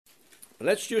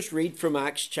Let's just read from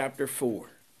Acts chapter 4.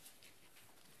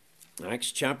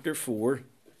 Acts chapter 4.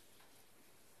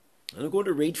 And I'm going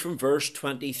to read from verse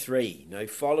 23. Now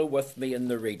follow with me in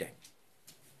the reading.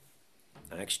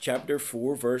 Acts chapter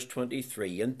 4, verse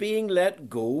 23. And being let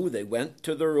go, they went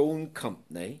to their own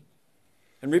company,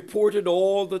 and reported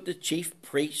all that the chief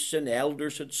priests and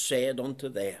elders had said unto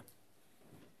them.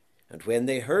 And when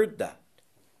they heard that,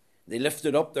 they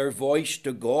lifted up their voice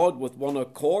to God with one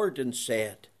accord, and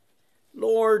said,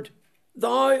 Lord,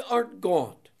 thou art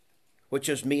God, which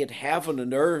has made heaven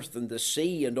and earth and the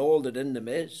sea and all that in them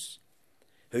is,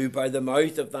 who by the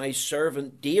mouth of thy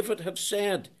servant David have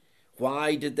said,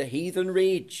 Why did the heathen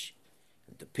rage,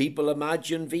 and the people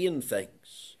imagine vain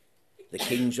things? The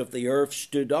kings of the earth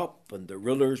stood up, and the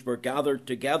rulers were gathered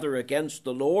together against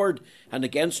the Lord and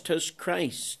against his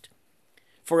Christ.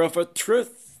 For of a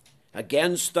truth,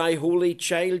 against thy holy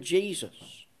child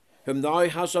Jesus, whom thou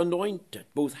hast anointed,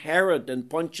 both Herod and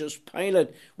Pontius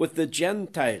Pilate with the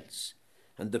Gentiles,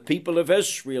 and the people of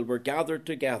Israel were gathered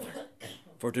together,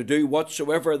 for to do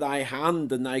whatsoever thy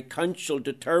hand and thy counsel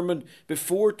determined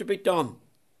before to be done.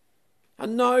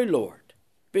 And now, Lord,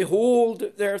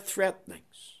 behold their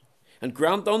threatenings, and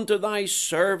grant unto thy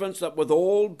servants that with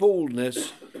all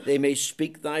boldness they may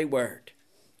speak thy word,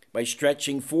 by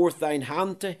stretching forth thine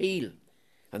hand to heal,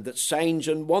 and that signs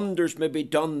and wonders may be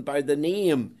done by the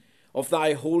name of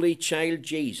thy holy child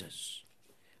Jesus.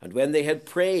 And when they had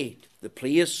prayed, the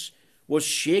place was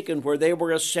shaken where they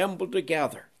were assembled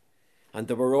together, and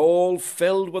they were all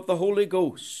filled with the Holy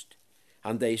Ghost,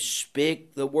 and they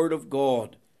spake the word of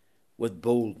God with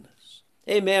boldness.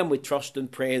 Amen. We trust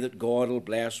and pray that God will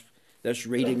bless this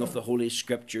reading of the Holy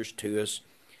Scriptures to us.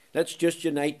 Let's just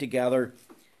unite together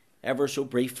ever so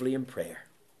briefly in prayer.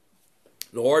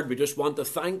 Lord, we just want to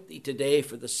thank thee today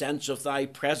for the sense of thy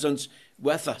presence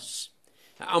with us.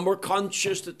 And we're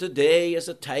conscious that today is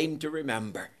a time to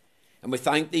remember. And we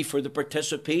thank thee for the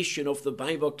participation of the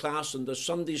Bible class and the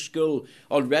Sunday school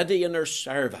already in our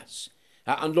service.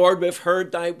 And Lord, we've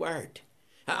heard thy word.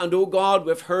 And oh God,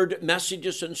 we've heard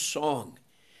messages in song.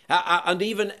 And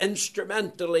even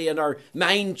instrumentally, and our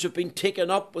minds have been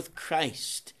taken up with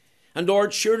Christ. And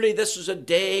Lord, surely this is a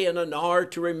day and an hour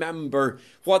to remember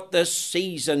what this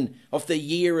season of the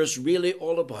year is really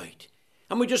all about.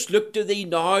 And we just look to thee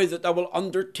now that thou wilt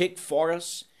undertake for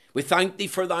us. We thank thee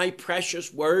for thy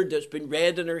precious word that's been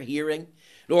read in our hearing.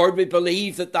 Lord, we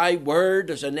believe that thy word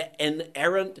is an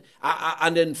inerrant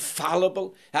and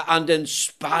infallible and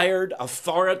inspired,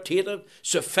 authoritative,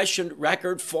 sufficient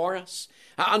record for us.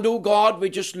 And oh God, we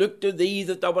just look to thee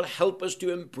that thou wilt help us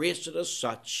to embrace it as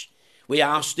such. We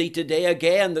ask thee today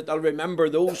again that they'll remember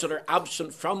those that are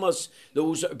absent from us,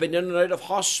 those that have been in and out of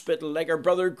hospital, like our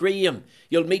brother Graham.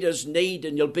 You'll meet his need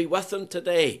and you'll be with him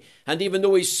today. And even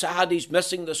though he's sad, he's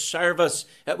missing the service,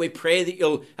 we pray that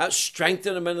you'll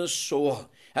strengthen him in his soul.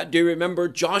 Do you remember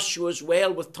Joshua as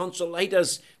well with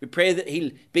tonsillitis? We pray that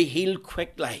he'll be healed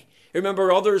quickly.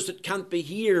 Remember others that can't be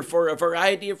here for a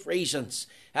variety of reasons.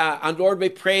 And Lord, we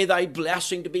pray thy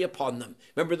blessing to be upon them.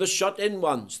 Remember the shut-in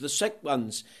ones, the sick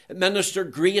ones. Minister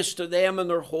grace to them in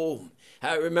their home.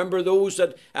 Remember those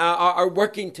that are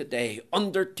working today.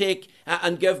 Undertake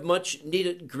and give much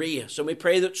needed grace. And we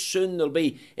pray that soon they'll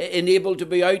be enabled to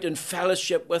be out in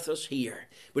fellowship with us here.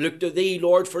 We look to thee,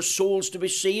 Lord, for souls to be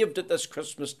saved at this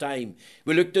Christmas time.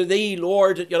 We look to thee,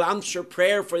 Lord, that you'll answer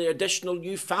prayer for the additional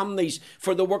new families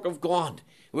for the work of God.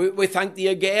 We thank thee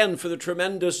again for the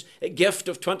tremendous gift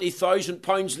of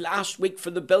 £20,000 last week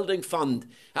for the building fund.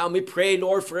 And we pray,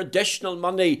 Lord, for additional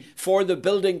money for the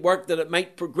building work that it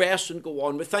might progress and go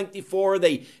on. We thank thee for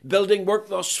the building work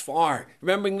thus far,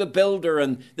 remembering the builder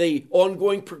and the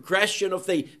ongoing progression of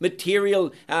the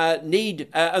material need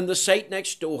and the site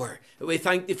next door. We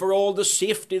thank thee for all the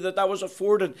safety that was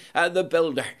afforded the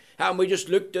builder. And we just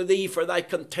look to thee for thy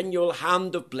continual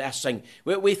hand of blessing.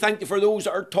 We thank thee for those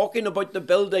that are talking about the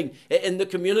building in the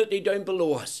community down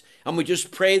below us. And we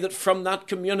just pray that from that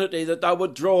community that thou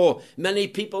would draw many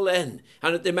people in,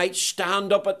 and that they might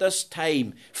stand up at this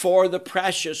time for the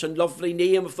precious and lovely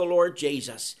name of the Lord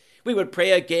Jesus. We would pray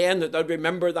again that thou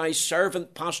remember thy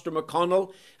servant, Pastor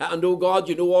McConnell. And, oh God,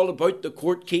 you know all about the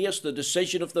court case, the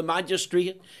decision of the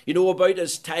magistrate. You know about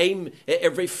his time,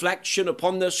 reflection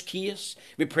upon this case.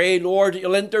 We pray, Lord,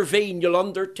 you'll intervene, you'll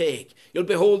undertake. You'll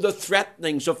behold the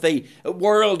threatenings of the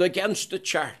world against the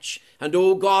church. And,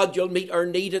 oh God, you'll meet our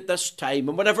need at this time.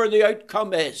 And whatever the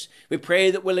outcome is, we pray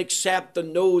that we'll accept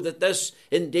and know that this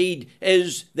indeed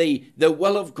is the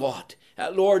will of God.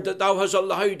 Lord, that thou hast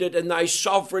allowed it in thy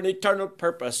sovereign eternal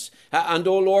purpose. And,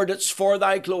 O Lord, it's for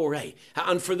thy glory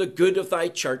and for the good of thy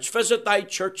church. Visit thy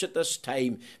church at this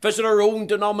time. Visit our own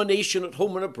denomination at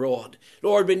home and abroad.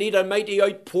 Lord, we need a mighty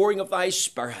outpouring of thy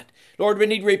Spirit. Lord, we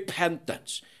need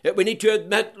repentance. We need to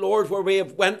admit, Lord, where we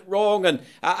have went wrong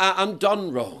and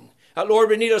done wrong. Lord,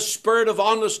 we need a spirit of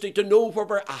honesty to know where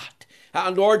we're at.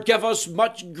 And Lord, give us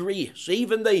much grace,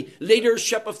 even the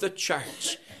leadership of the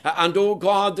church. And, oh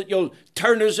God, that you'll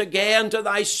turn us again to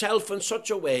thyself in such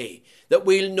a way that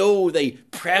we'll know the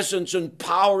presence and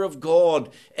power of God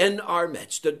in our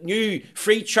midst, that new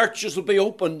free churches will be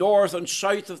opened north and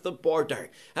south of the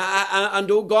border. And,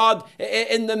 oh God,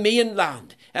 in the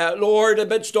mainland, Lord,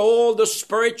 amidst all the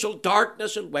spiritual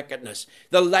darkness and wickedness,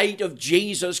 the light of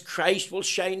Jesus Christ will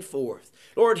shine forth.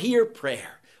 Lord, hear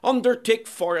prayer. Undertake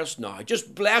for us now.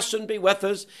 Just bless and be with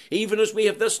us, even as we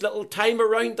have this little time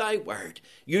around thy word.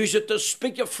 Use it to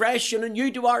speak afresh and anew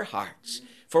to our hearts,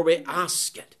 for we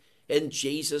ask it in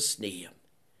Jesus' name.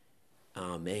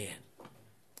 Amen.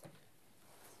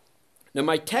 Now,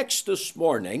 my text this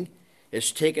morning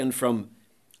is taken from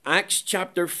Acts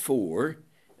chapter 4,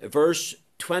 verse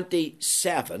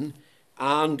 27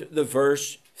 and the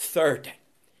verse 30.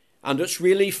 And it's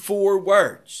really 4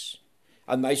 words.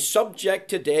 And my subject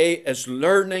today is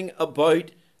learning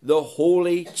about the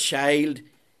Holy Child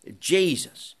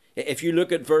Jesus. If you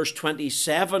look at verse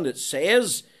 27, it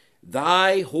says,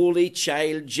 thy Holy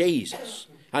Child Jesus.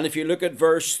 And if you look at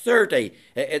verse 30,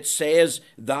 it says,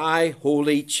 thy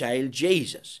Holy Child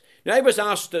Jesus. Now, I was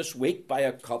asked this week by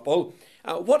a couple,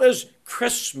 what is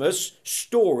Christmas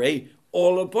story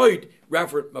all about,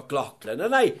 Reverend McLaughlin?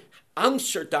 And I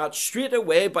answered that straight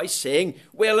away by saying,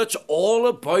 well, it's all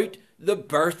about the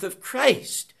birth of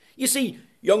Christ. You see,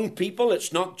 young people,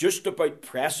 it's not just about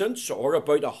presents or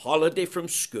about a holiday from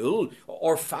school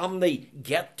or family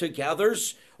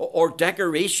get-togethers or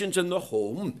decorations in the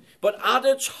home, but at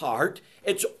its heart,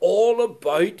 it's all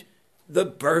about the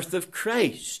birth of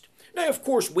Christ. Now, of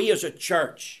course, we as a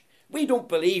church, we don't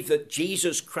believe that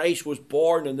Jesus Christ was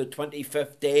born on the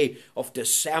 25th day of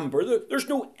December. There's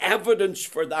no evidence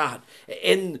for that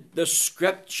in the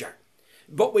Scripture.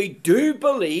 But we do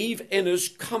believe in his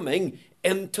coming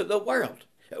into the world.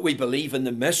 We believe in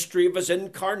the mystery of his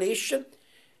incarnation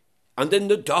and in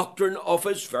the doctrine of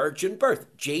his virgin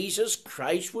birth. Jesus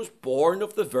Christ was born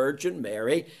of the Virgin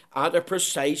Mary at a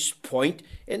precise point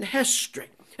in history.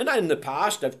 And in the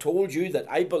past, I've told you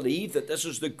that I believe that this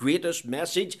is the greatest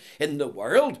message in the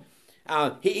world.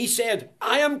 He said,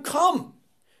 I am come.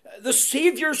 The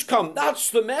Saviour's come.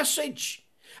 That's the message.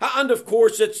 And of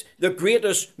course, it's the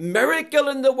greatest miracle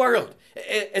in the world.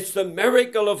 It's the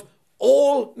miracle of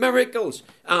all miracles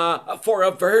for a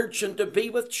virgin to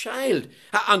be with child.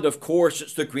 And of course,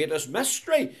 it's the greatest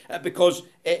mystery because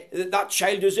that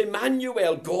child is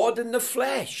Emmanuel, God in the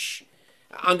flesh.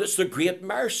 And it's the great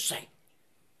mercy.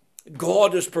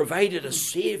 God has provided a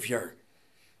Saviour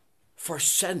for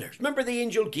sinners. Remember the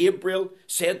angel Gabriel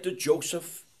said to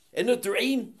Joseph in a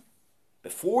dream,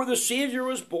 before the Saviour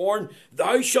was born,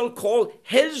 thou shalt call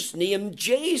his name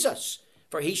Jesus,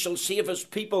 for he shall save his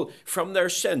people from their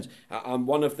sins. And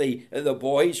one of the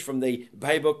boys from the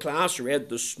Bible class read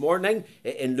this morning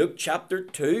in Luke chapter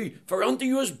 2, for unto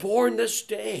you is born this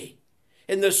day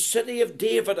in the city of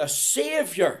David a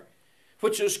Saviour,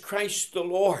 which is Christ the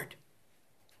Lord.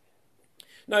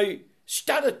 Now,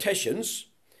 statisticians,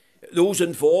 those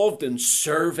involved in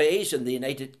surveys in the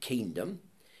United Kingdom,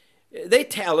 they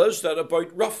tell us that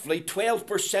about roughly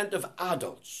 12% of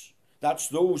adults, that's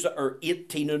those that are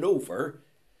 18 and over,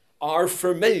 are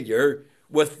familiar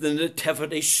with the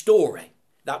nativity story.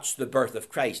 That's the birth of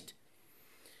Christ.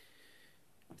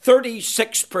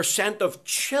 36% of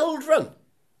children,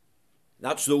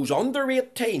 that's those under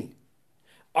 18,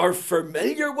 are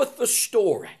familiar with the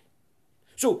story.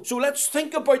 So let's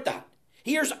think about that.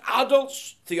 Here's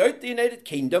adults throughout the United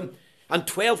Kingdom, and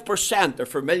 12% are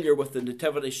familiar with the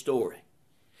nativity story.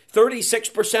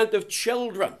 36% of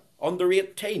children under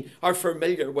 18 are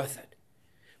familiar with it.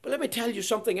 But let me tell you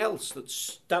something else that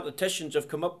statisticians have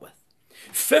come up with.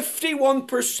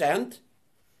 51%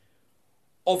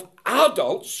 of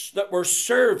adults that were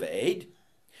surveyed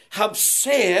have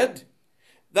said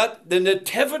that the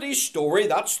nativity story,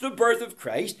 that's the birth of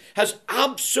Christ, has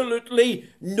absolutely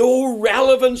no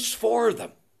relevance for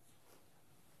them.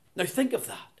 Now think of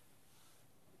that.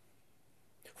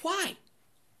 Why?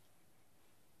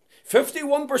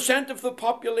 51% of the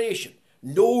population,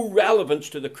 no relevance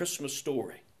to the Christmas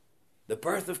story, the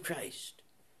birth of Christ.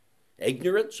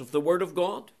 Ignorance of the Word of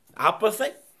God,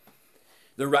 apathy,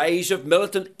 the rise of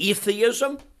militant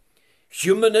atheism,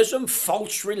 humanism,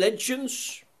 false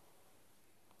religions.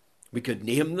 We could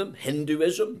name them: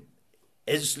 Hinduism,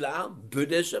 Islam,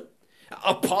 Buddhism,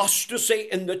 apostasy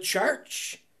in the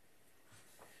church.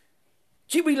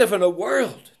 See, we live in a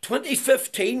world,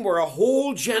 2015, where a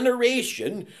whole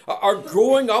generation are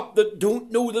growing up that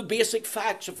don't know the basic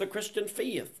facts of the Christian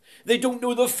faith. They don't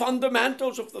know the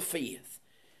fundamentals of the faith.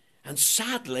 And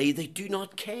sadly, they do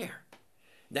not care.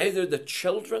 Neither the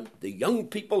children, the young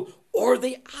people, or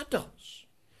the adults.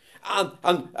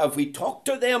 And if we talk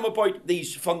to them about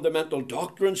these fundamental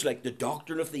doctrines, like the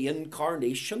doctrine of the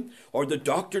incarnation or the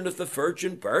doctrine of the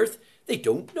virgin birth, they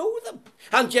don't know them.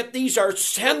 And yet these are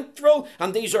central,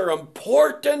 and these are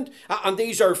important, and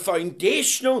these are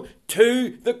foundational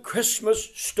to the Christmas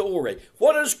story.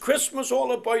 What is Christmas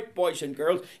all about, boys and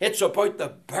girls? It's about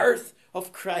the birth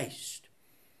of Christ.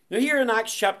 Now, here in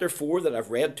Acts chapter 4 that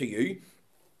I've read to you,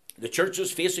 the church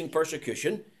is facing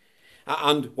persecution.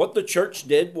 And what the church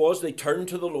did was they turned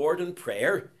to the Lord in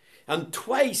prayer. And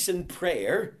twice in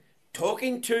prayer,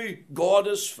 talking to God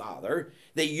as Father,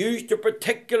 they used a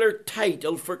particular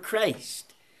title for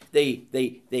Christ. They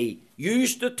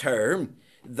used the term,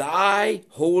 Thy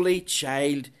Holy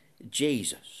Child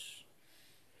Jesus.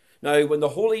 Now, when the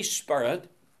Holy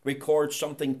Spirit records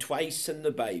something twice in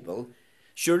the Bible,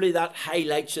 surely that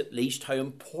highlights at least how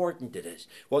important it is.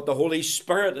 What the Holy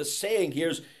Spirit is saying here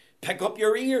is, pick up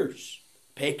your ears.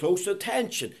 Pay close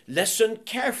attention. Listen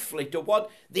carefully to what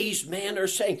these men are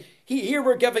saying. Here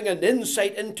we're giving an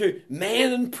insight into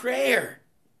men in prayer.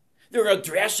 They're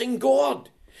addressing God.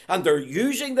 And they're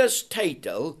using this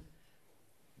title,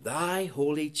 Thy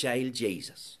Holy Child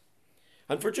Jesus.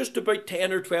 And for just about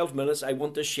 10 or 12 minutes, I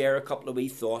want to share a couple of wee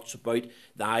thoughts about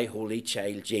Thy Holy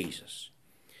Child Jesus.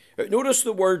 Notice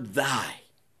the word thy.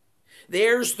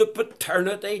 There's the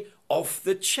paternity of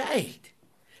the child.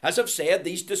 As I've said,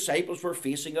 these disciples were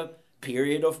facing a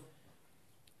period of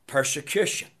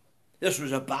persecution. This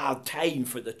was a bad time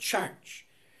for the church.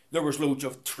 There was loads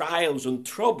of trials and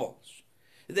troubles.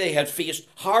 They had faced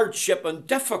hardship and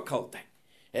difficulty.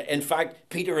 In fact,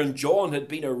 Peter and John had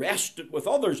been arrested with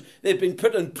others. They'd been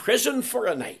put in prison for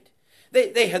a night.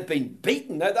 They had been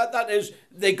beaten. Now, that is,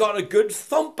 they got a good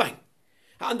thumping.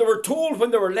 And they were told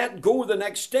when they were let go the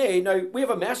next day, now, we have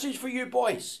a message for you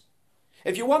boys.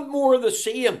 If you want more of the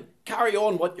same, carry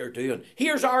on what you're doing.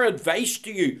 Here's our advice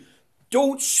to you.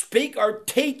 Don't speak or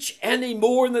teach any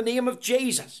more in the name of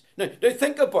Jesus. Now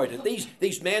think about it.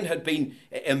 These men had been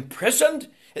imprisoned.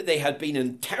 They had been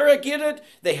interrogated.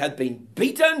 They had been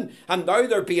beaten. And now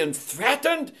they're being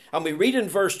threatened. And we read in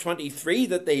verse 23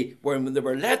 that when they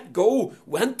were let go,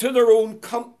 went to their own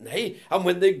company. And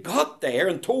when they got there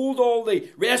and told all the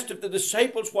rest of the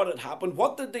disciples what had happened,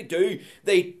 what did they do?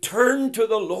 They turned to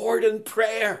the Lord in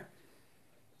prayer.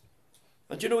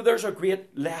 And you know, there's a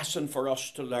great lesson for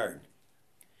us to learn.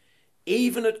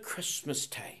 Even at Christmas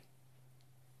time,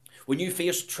 when you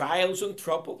face trials and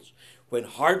troubles, when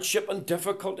hardship and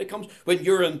difficulty comes, when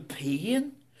you're in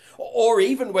pain, or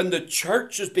even when the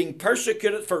church is being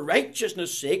persecuted for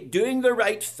righteousness' sake, doing the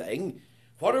right thing,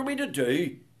 what are we to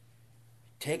do?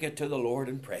 Take it to the Lord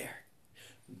in prayer.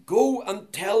 Go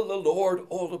and tell the Lord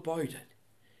all about it.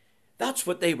 That's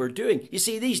what they were doing. You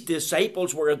see, these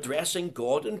disciples were addressing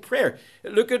God in prayer.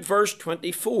 Look at verse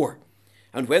 24.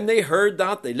 And when they heard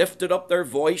that, they lifted up their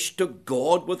voice to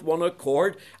God with one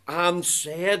accord and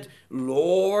said,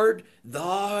 Lord,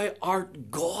 thou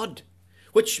art God,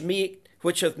 which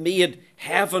hath made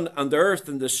heaven and earth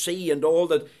and the sea and all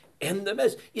that in them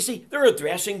is. You see, they're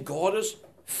addressing God as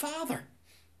Father.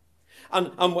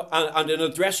 And in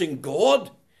addressing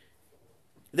God,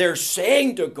 they're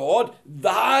saying to God,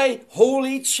 Thy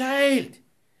Holy Child.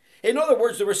 In other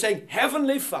words, they were saying,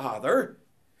 Heavenly Father,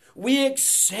 we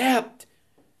accept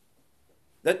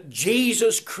that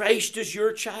Jesus Christ is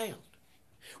your child.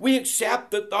 We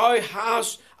accept that thou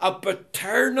hast a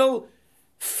paternal,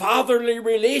 fatherly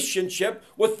relationship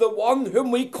with the one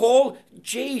whom we call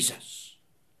Jesus.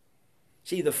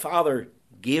 See, the Father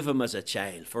gave him as a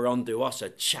child, for unto us a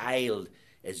child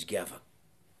is given.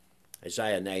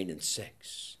 Isaiah 9 and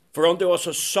 6. For unto us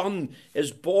a son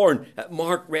is born.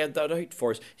 Mark read that out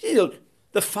for us. See,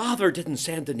 the Father didn't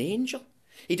send an angel.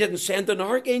 He didn't send an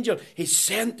archangel. He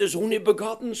sent his only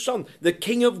begotten Son, the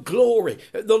King of glory,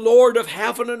 the Lord of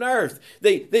heaven and earth,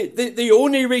 the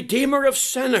only Redeemer of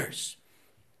sinners.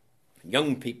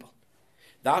 Young people,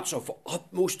 that's of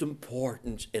utmost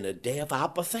importance in a day of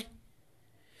apathy,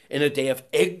 in a day of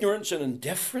ignorance and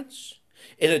indifference,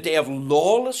 in a day of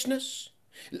lawlessness,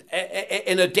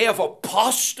 in a day of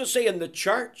apostasy in the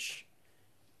church.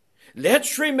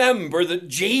 Let's remember that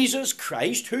Jesus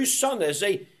Christ, whose Son is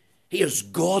he? He is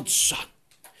God's Son.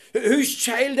 Whose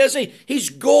child is he? He's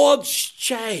God's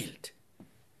child.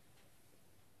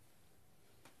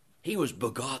 He was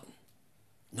begotten,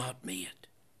 not made.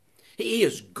 He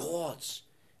is God's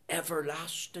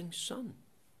everlasting Son.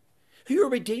 Who are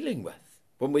we dealing with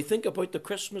when we think about the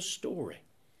Christmas story?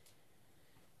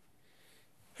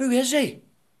 Who is he?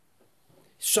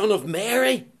 Son of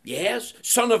Mary? Yes.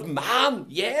 Son of man?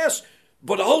 Yes.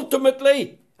 But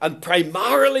ultimately and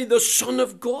primarily the Son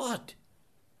of God.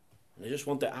 And I just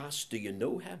want to ask, do you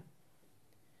know him?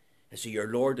 Is he your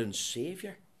Lord and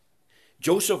Saviour?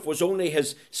 Joseph was only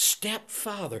his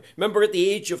stepfather. Remember at the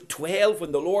age of 12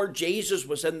 when the Lord Jesus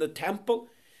was in the temple?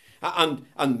 And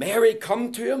Mary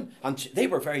come to him, and they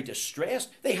were very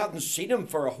distressed. They hadn't seen him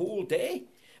for a whole day.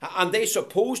 And they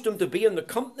supposed him to be in the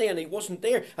company, and he wasn't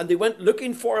there. And they went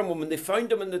looking for him, and when they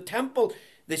found him in the temple,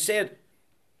 they said,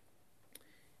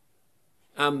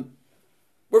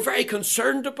 we're very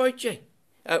concerned about you.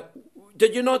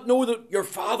 Did you not know that your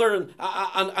father and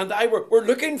I were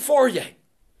looking for you?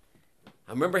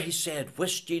 I remember he said,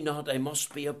 wist ye not I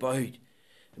must be about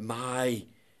my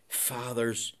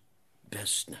Father's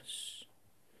business?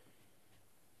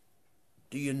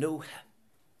 Do you know him?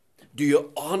 Do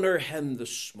you honour him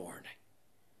this morning?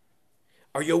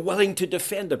 Are you willing to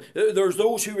defend him? There's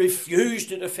those who refuse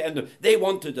to defend him. They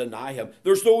want to deny him.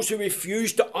 There's those who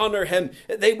refuse to honour him.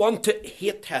 They want to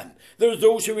hate him. There's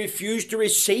those who refuse to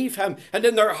receive him. And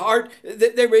in their heart,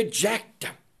 they reject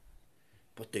him.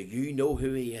 But do you know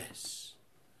who he is?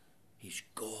 He's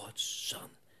God's Son,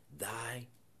 thy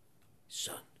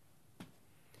Son.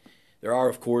 There are,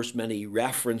 of course, many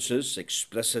references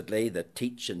explicitly that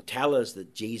teach and tell us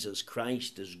that Jesus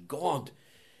Christ is God.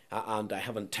 And I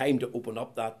haven't time to open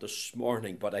up that this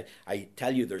morning, but I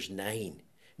tell you there's nine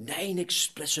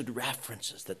explicit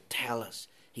references that tell us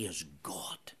he is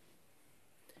God.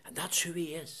 And that's who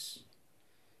he is.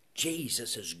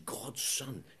 Jesus is God's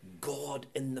Son, God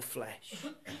in the flesh.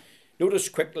 Notice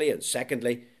quickly and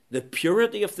secondly, the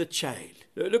purity of the child.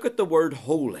 Look at the word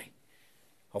holy.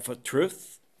 Of a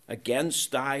truth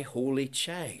against thy holy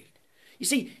child. You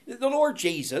see, the Lord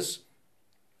Jesus,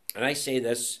 and I say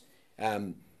this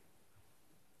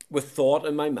with thought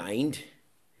in my mind,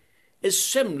 is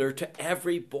similar to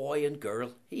every boy and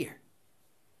girl here.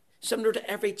 Similar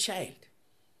to every child.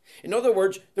 In other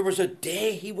words, there was a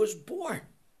day he was born.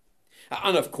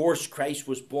 And of course, Christ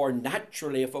was born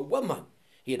naturally of a woman.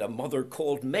 He had a mother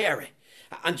called Mary.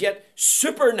 And yet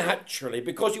supernaturally,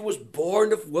 because he was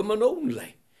born of woman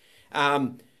only.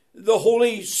 The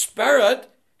Holy Spirit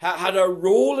had a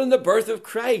role in the birth of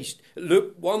Christ.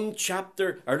 Luke 1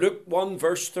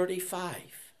 verse 35.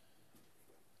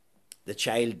 The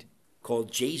child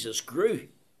called Jesus grew.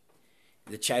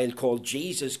 The child called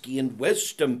Jesus gained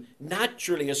wisdom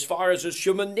naturally as far as his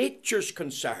human nature is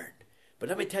concerned. But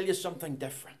let me tell you something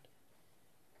different.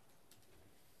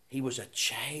 He was a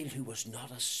child who was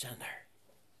not a sinner.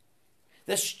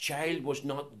 This child was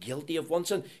not guilty of one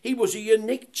sin. He was a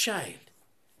unique child.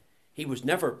 He was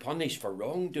never punished for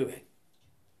wrongdoing.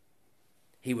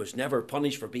 He was never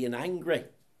punished for being angry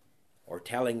or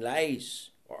telling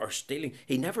lies or stealing.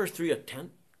 He never threw a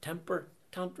temper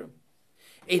tantrum.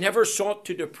 He never sought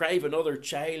to deprive another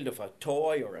child of a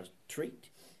toy or a treat.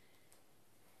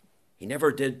 He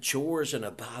never did chores in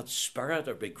a bad spirit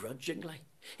or begrudgingly.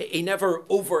 He never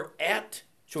overate,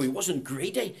 so he wasn't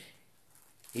greedy.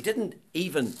 He didn't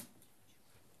even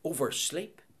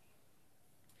oversleep.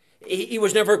 He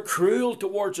was never cruel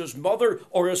towards his mother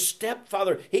or his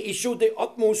stepfather. He showed the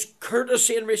utmost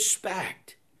courtesy and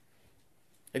respect.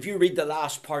 If you read the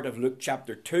last part of Luke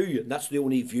chapter 2, and that's the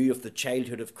only view of the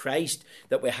childhood of Christ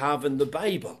that we have in the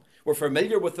Bible. We're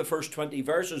familiar with the first 20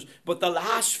 verses, but the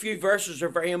last few verses are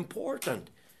very important.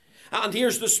 And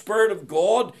here's the Spirit of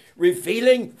God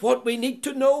revealing what we need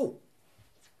to know.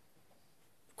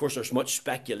 Of course, there's much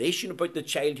speculation about the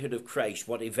childhood of Christ,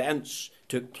 what events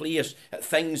took place,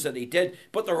 things that he did,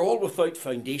 but they're all without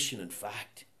foundation in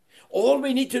fact. All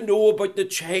we need to know about the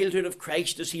childhood of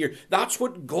Christ is here. That's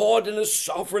what God in his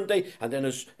sovereignty and in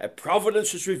his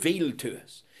providence has revealed to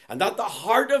us. And at the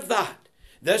heart of that,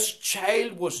 this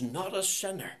child was not a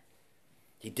sinner.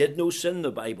 He did no sin,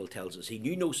 the Bible tells us. He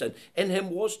knew no sin. In him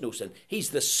was no sin. He's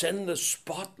the sinless,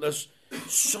 spotless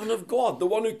Son of God, the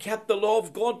one who kept the law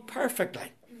of God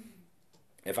perfectly.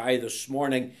 If I this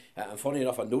morning, and funny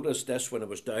enough, I noticed this when I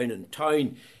was down in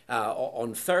town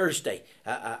on Thursday,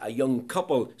 a young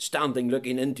couple standing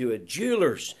looking into a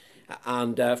jeweller's.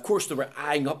 And of course they were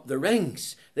eyeing up the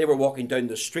rings. They were walking down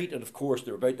the street and of course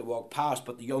they were about to walk past,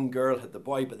 but the young girl had the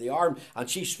boy by the arm and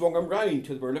she swung him round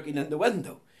till they were looking in the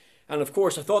window. And of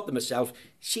course I thought to myself,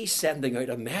 she's sending out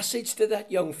a message to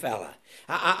that young fella.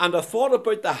 And I thought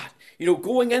about that,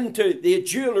 going into the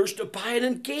jeweller's to buy an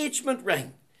engagement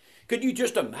ring. Could you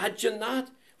just imagine that?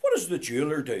 What does the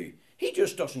jeweler do? He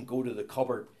just doesn't go to the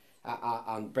cupboard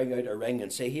and bring out a ring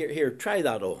and say, here, try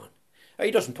that on. Or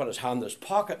he doesn't put his hand in his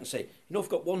pocket and say, I've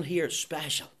got one here, it's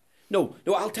special. No,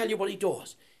 I'll tell you what he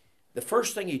does. The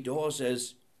first thing he does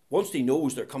is, once he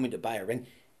knows they're coming to buy a ring,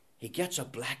 he gets a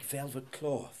black velvet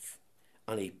cloth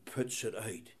and he puts it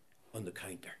out on the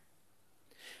counter.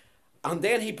 And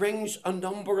then he brings a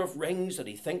number of rings that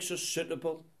he thinks are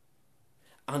suitable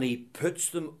and he puts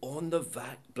them on the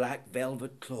black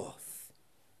velvet cloth.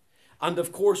 And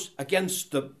of course,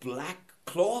 against the black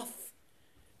cloth,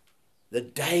 the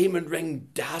diamond ring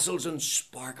dazzles and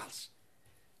sparkles.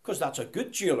 Because that's a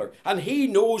good jeweler. And he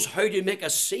knows how to make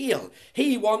a sale.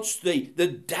 He wants the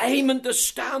diamond to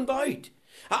stand out.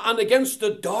 And against the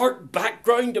dark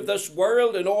background of this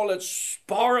world and all its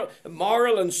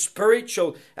moral and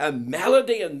spiritual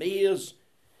melody and maze,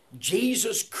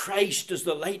 Jesus Christ is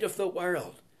the light of the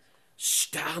world,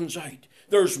 stands out.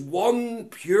 There's one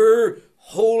pure,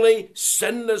 holy,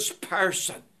 sinless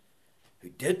person who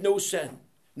did no sin.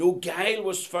 No guile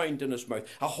was found in his mouth.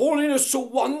 A holiness so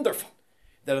wonderful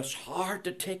that it's hard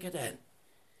to take it in.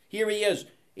 Here he is.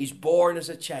 He's born as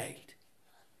a child.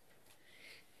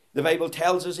 The Bible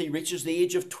tells us he reaches the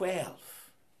age of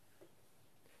 12.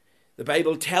 The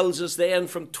Bible tells us then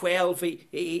from 12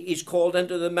 he's called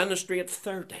into the ministry at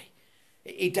 30.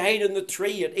 He died on the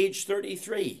tree at age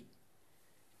 33.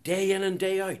 Day in and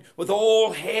day out, with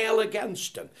all hell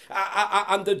against him,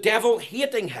 and the devil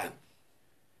hating him.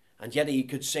 And yet he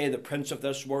could say, the prince of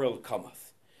this world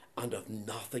cometh, and of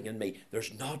nothing in me.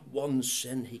 There's not one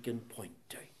sin he can point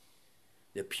to.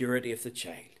 The purity of the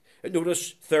child. And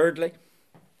notice, thirdly,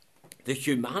 the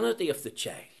humanity of the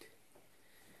child.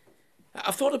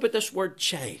 I've thought about this word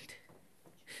child.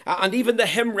 And even the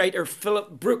hymn writer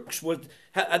Philip Brooks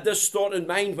had this thought in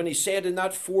mind when he said in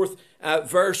that fourth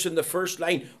verse in the first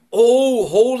line, "O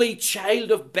holy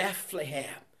child of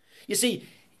Bethlehem." You see,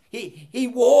 he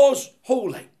was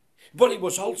holy, but he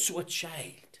was also a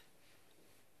child.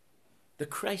 The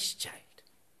Christ child.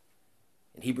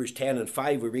 In Hebrews 10 and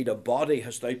 5 we read, "A body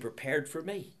hast thou prepared for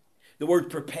me." The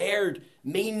word prepared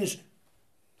means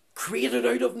created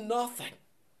out of nothing.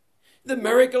 The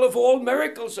miracle of all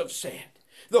miracles have said.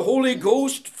 The Holy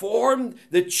Ghost formed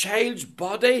the child's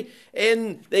body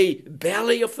in the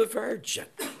belly of the Virgin.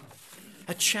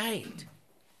 A child.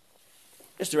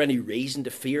 Is there any reason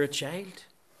to fear a child?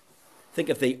 Think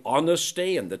of the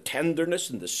honesty and the tenderness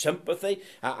and the sympathy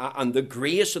and the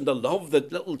grace and the love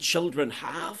that little children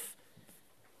have.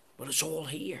 But it's all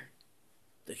here.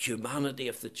 The humanity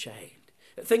of the child.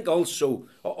 Think also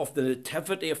of the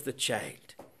nativity of the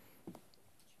child.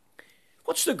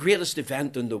 What's the greatest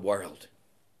event in the world?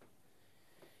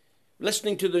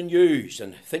 Listening to the news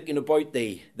and thinking about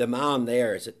the man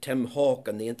there, is it Tim Hawke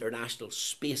on the International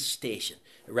Space Station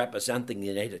representing the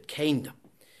United Kingdom.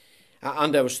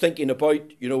 And I was thinking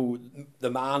about, the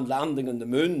man landing on the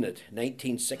moon at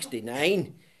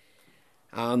 1969.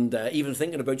 And even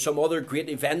thinking about some other great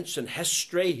events in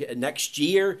history. Next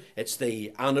year, it's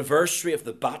the anniversary of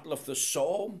the Battle of the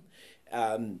Somme.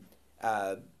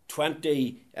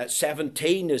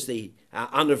 2017 is the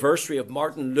anniversary of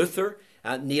Martin Luther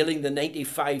nailing the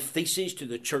 95 Theses to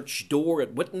the church door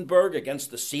at Wittenberg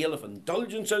against the sale of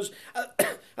indulgences.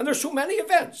 And there's so many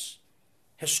events,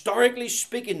 historically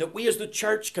speaking, that we as the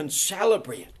church can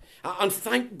celebrate and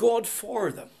thank God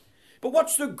for them. But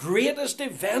what's the greatest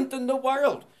event in the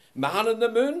world? Man on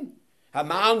the moon? A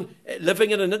man living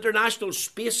in an international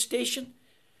space station?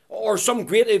 Or some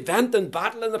great event in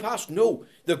battle in the past? No,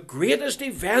 the greatest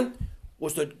event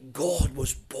was that God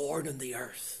was born on the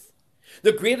earth.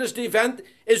 The greatest event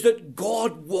is that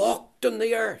God walked on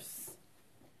the earth.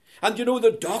 And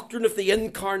the doctrine of the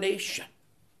incarnation,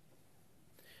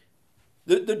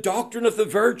 the doctrine of the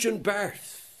virgin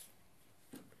birth,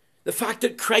 the fact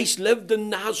that Christ lived in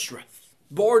Nazareth,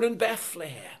 born in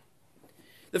Bethlehem,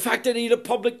 the fact that he had a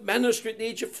public ministry at the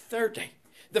age of 30,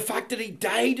 the fact that he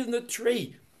died on the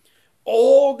tree,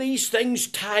 all these things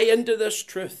tie into this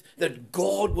truth that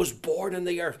God was born in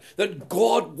the earth, that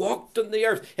God walked on the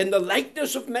earth in the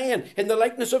likeness of man, in the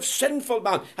likeness of sinful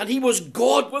man, and he was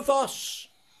God with us.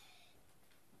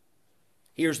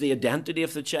 Here's the identity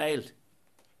of the child.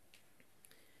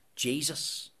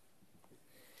 Jesus.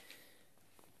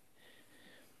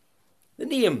 The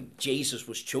name Jesus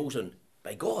was chosen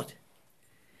by God.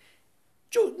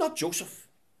 Not Joseph.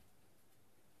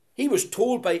 He was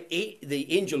told by the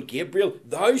angel Gabriel,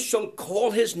 "Thou shalt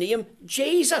call his name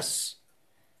Jesus."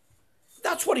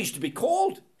 That's what he's to be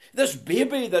called. This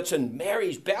baby that's in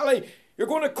Mary's belly, you're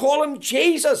going to call him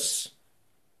Jesus.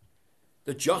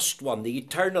 The just one, the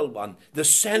eternal one, the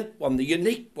sent one, the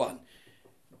unique one.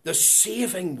 the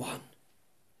saving one.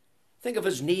 Think of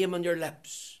his name on your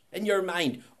lips, in your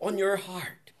mind, on your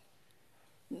heart.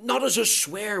 Not as a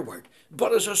swear word,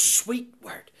 but as a sweet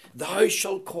word. Thou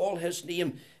shalt call his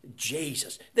name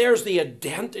Jesus. There's the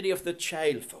identity of the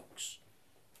child, folks.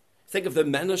 Think of the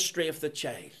ministry of the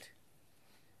child.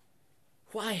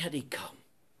 Why had he come?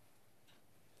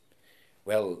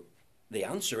 Well, the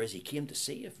answer is he came to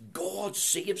save. God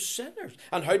saves sinners.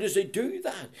 And how does he do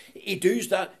that? He does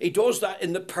that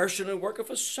in the person and work of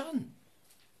his Son.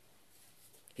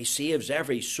 He saves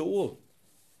every soul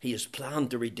he has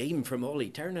planned to redeem from all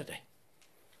eternity.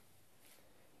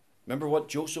 Remember what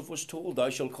Joseph was told? Thou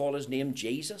shalt call his name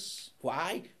Jesus.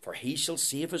 Why? For he shall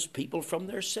save his people from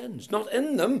their sins. Not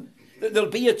in them. There'll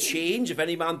be a change. If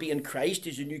any man be in Christ,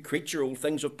 he's a new creature. Old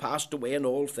things have passed away and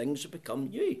all things have become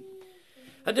new.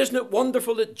 And isn't it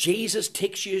wonderful that Jesus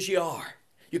takes you as you are?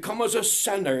 You come as a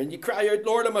sinner and you cry out,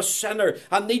 Lord, I'm a sinner.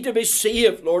 I need to be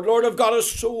saved, Lord. Lord, I've got a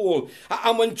soul.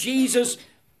 And when Jesus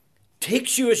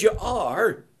takes you as you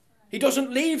are, he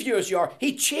doesn't leave you as you are.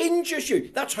 He changes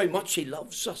you. That's how much he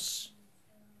loves us.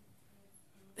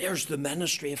 There's the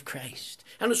ministry of Christ.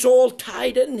 And it's all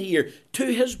tied in here to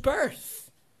his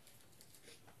birth.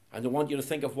 And I want you to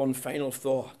think of one final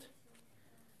thought.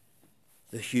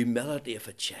 The humility of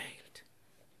a child.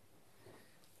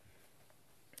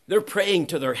 They're praying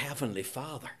to their heavenly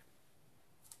Father.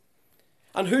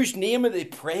 And whose name are they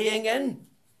praying in?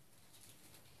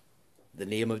 The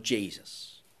name of Jesus.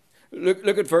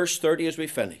 Look at verse 30 as we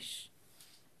finish.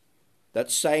 That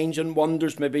signs and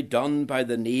wonders may be done by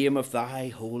the name of thy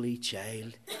holy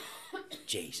child,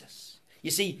 Jesus.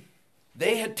 You see,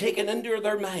 they had taken into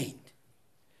their mind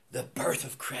the birth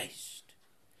of Christ,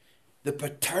 the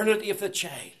paternity of the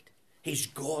child. He's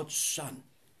God's Son.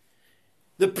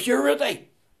 The purity.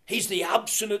 He's the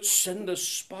absolute, sinless,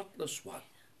 spotless one.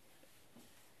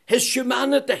 His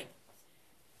humanity.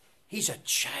 He's a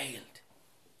child.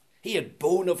 He had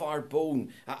bone of our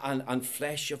bone and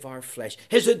flesh of our flesh.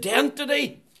 His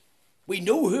identity. We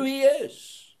know who he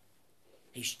is.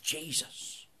 He's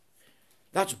Jesus.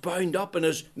 That's bound up in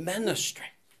his ministry.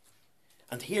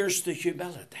 And here's the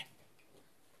humility.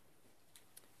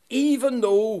 Even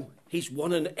though he's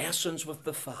one in essence with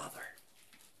the Father.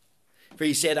 For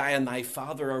he said, I and my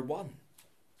Father are one.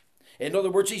 In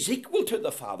other words, he's equal to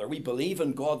the Father. We believe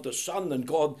in God the Son and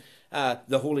God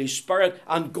the Holy Spirit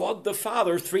and God the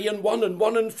Father, 3 in 1 and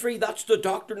 1 in 3. That's the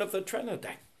doctrine of the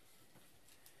Trinity.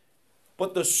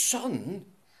 But the Son,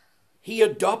 he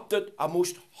adopted a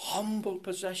most humble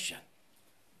position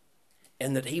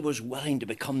in that he was willing to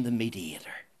become the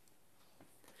mediator.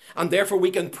 And therefore we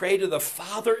can pray to the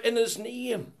Father in his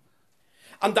name.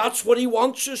 And that's what he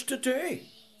wants us to do.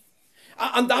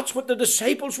 And that's what the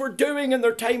disciples were doing in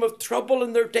their time of trouble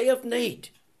and their day of need.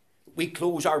 We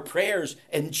close our prayers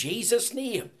in Jesus'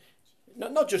 name.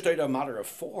 Not just out of a matter of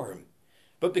form,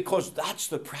 but because that's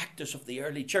the practice of the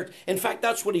early church. In fact,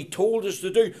 that's what he told us to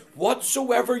do.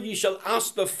 Whatsoever ye shall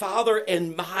ask the Father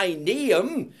in my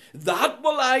name, that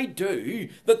will I do,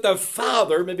 that the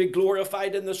Father may be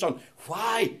glorified in the Son.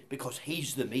 Why? Because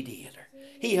he's the mediator.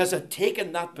 He has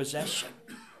taken that possession.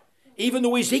 Even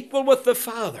though he's equal with the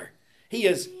Father, he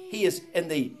is in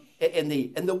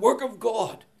the work of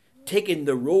God, taking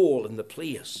the role and the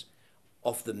place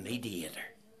of the mediator.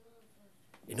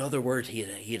 In other words, he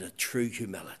had a true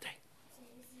humility.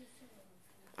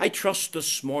 I trust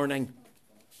this morning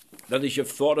that as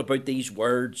you've thought about these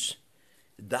words,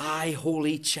 thy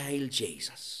holy child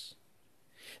Jesus,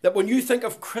 that when you think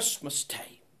of Christmas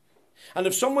time, and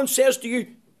if someone says to you,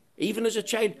 even as a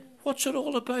child, what's it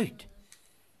all about?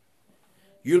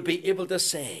 You'll be able to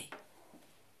say,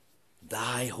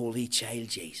 thy holy child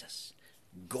Jesus.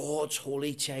 God's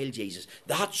holy child Jesus.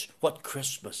 That's what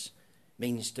Christmas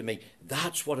means to me.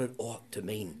 That's what it ought to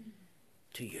mean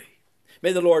to you.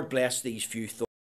 May the Lord bless these few thoughts.